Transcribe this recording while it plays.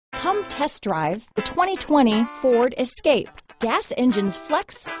Come test drive the 2020 Ford Escape. Gas engines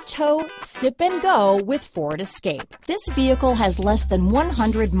flex, tow, sip and go with Ford Escape. This vehicle has less than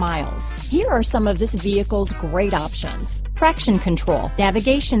 100 miles. Here are some of this vehicle's great options: traction control,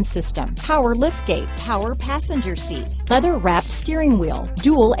 navigation system, power liftgate, power passenger seat, leather-wrapped steering wheel,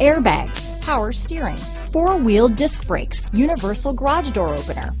 dual airbags, power steering, four-wheel disc brakes, universal garage door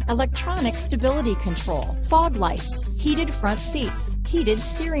opener, electronic stability control, fog lights, heated front seats, heated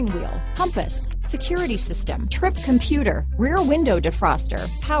steering wheel, compass, security system, trip computer, rear window defroster,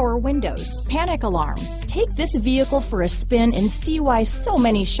 power windows, panic alarm. Take this vehicle for a spin and see why so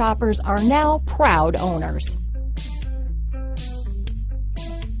many shoppers are now proud owners.